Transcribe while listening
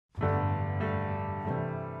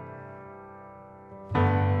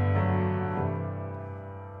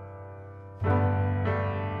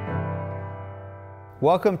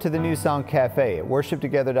Welcome to the New Song Cafe at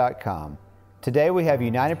worshiptogether.com. Today we have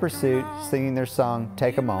United Pursuit singing their song,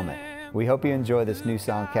 Take a Moment. We hope you enjoy this New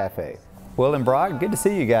Song Cafe. Will and Brock, good to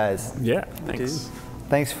see you guys. Yeah, thanks.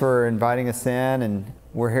 Thanks for inviting us in, and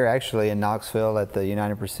we're here actually in Knoxville at the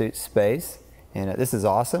United Pursuit space, and this is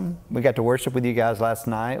awesome. We got to worship with you guys last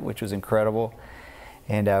night, which was incredible,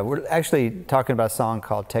 and we're actually talking about a song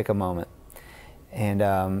called Take a Moment. And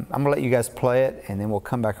I'm going to let you guys play it, and then we'll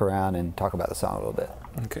come back around and talk about the song a little bit.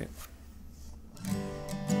 Okay.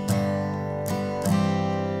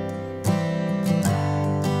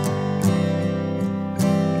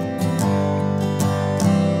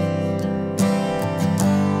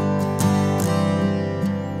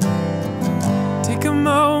 Take a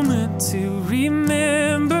moment to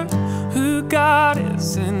remember who God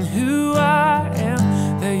is and who I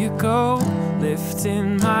am. There you go,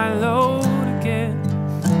 lifting my load again.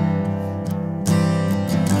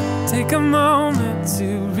 Take a moment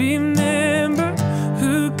to remember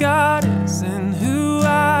who God is and who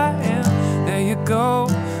I am. There you go,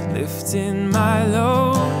 lifting my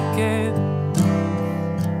load again.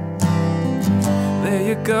 There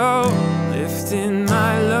you go, lifting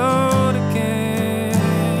my load again.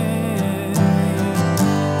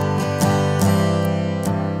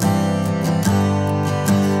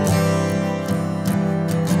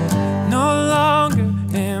 No longer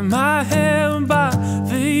am I held by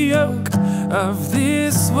the yoke of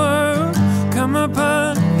this world. Come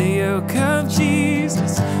upon the yoke of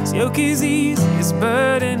Jesus. His yoke is easy, his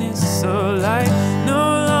burden is so light.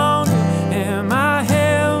 No longer am I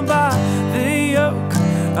held by the yoke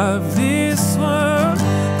of this world.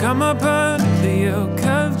 Come upon the yoke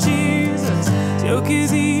of Jesus. His yoke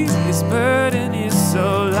is easy, his burden is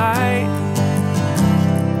so light.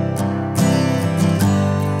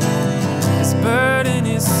 His burden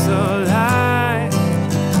is so light.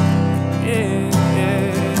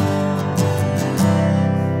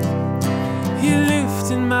 You're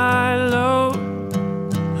lifting my load.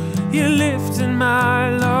 You're lifting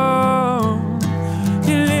my load.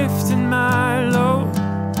 You're lifting my load.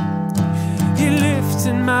 You're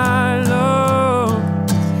lifting my load.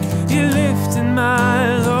 You're lifting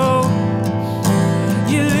my load.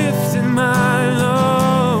 You're lifting my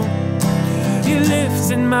load. You're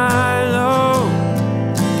lifting my load.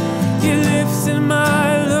 You're lifting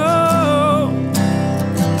my load.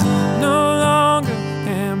 No longer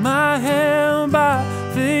am I held by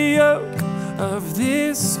the yoke of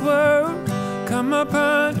this world. Come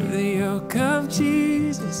upon the yoke of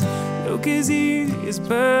Jesus. Yoke is easy, his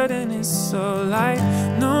burden is so light.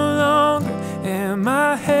 No longer am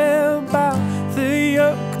I held by the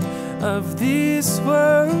yoke of this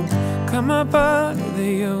world. Come upon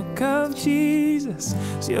the yoke of Jesus.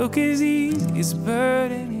 His yoke is easy, his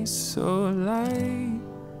burden is so light.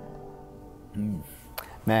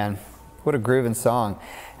 Man, what a grooving song.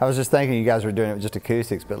 I was just thinking you guys were doing it with just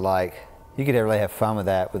acoustics, but like, you could really have fun with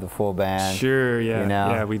that with a full band. Sure, yeah, you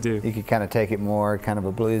know? yeah, we do. You could kind of take it more kind of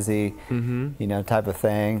a bluesy, you know, type of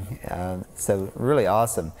thing. So really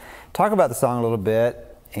awesome. Talk about the song a little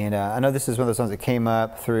bit. And I know this is one of those songs that came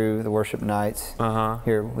up through the worship nights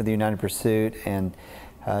here with the United Pursuit, and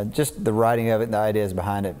just the writing of it and the ideas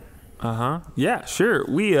behind it. Yeah, sure.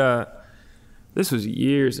 We this was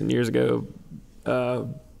years and years ago,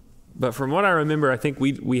 but from what I remember, I think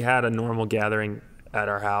we had a normal gathering at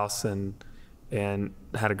our house and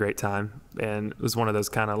had a great time. And it was one of those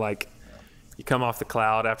kind of like, you come off the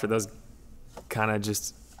cloud after those kind of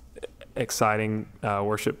just exciting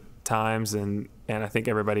worship times, and I think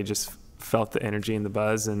everybody just felt the energy and the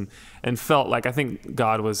buzz and felt like, I think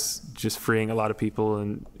God was just freeing a lot of people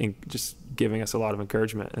and just giving us a lot of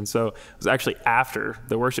encouragement. And so it was actually after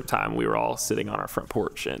the worship time, we were all sitting on our front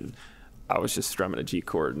porch, and I was just strumming a G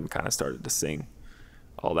chord and kind of started to sing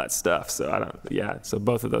all that stuff. So so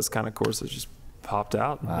both of those kind of choruses just popped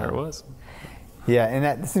out, and there it was. Yeah, and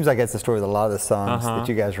that seems like that's the story with a lot of the songs that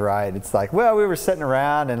you guys write. It's like, well, we were sitting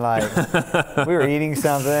around and like we were eating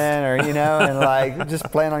something, or you know, and like just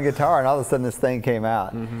playing on guitar, and all of a sudden this thing came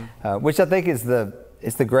out, which I think is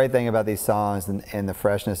the great thing about these songs and the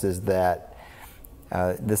freshness is that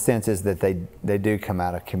the sense is that they do come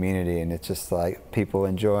out of community, and it's just like people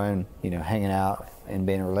enjoying, you know, hanging out and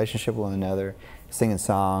being in a relationship with one another, singing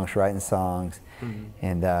songs, writing songs,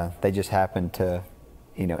 and they just happen to,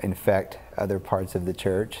 you know, infect other parts of the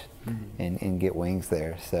church and get wings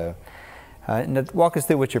there. So walk us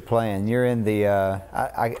through what you're playing. You're in the,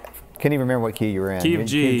 I can't even remember what key you were in. Key of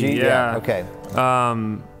G, yeah. Okay.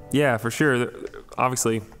 Yeah, for sure.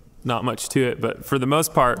 Obviously not much to it, but for the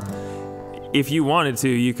most part, if you wanted to,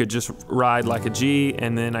 you could just ride like a G,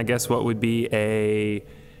 and then I guess what would be a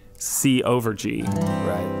C over G.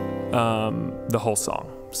 Right. The whole song.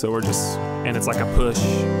 So we're just, and it's like a push.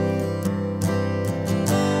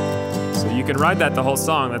 So you can ride that the whole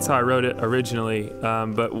song. That's how I wrote it originally.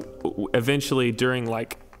 But eventually during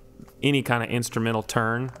like any kind of instrumental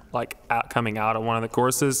turn, like coming out of one of the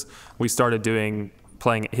choruses, we started hitting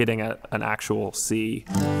an actual C.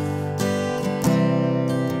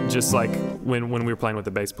 Just like when we were playing with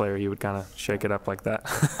the bass player, he would kind of shake it up like that.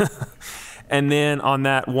 And then on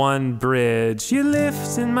that one bridge, you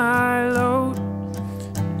lift in my load.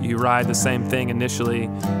 You ride the same thing initially,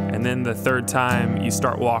 and then the third time you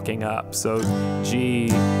start walking up. So G,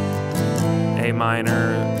 A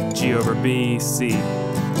minor, G over B, C.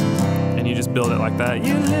 And you just build it like that.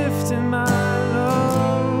 You lift in my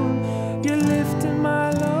load, you lift in my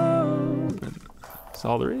load. That's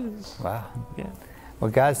all there is. Wow. Yeah.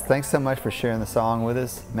 Well, guys, thanks so much for sharing the song with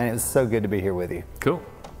us. Man, it was so good to be here with you. Cool.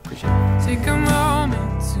 Appreciate it. Take 'em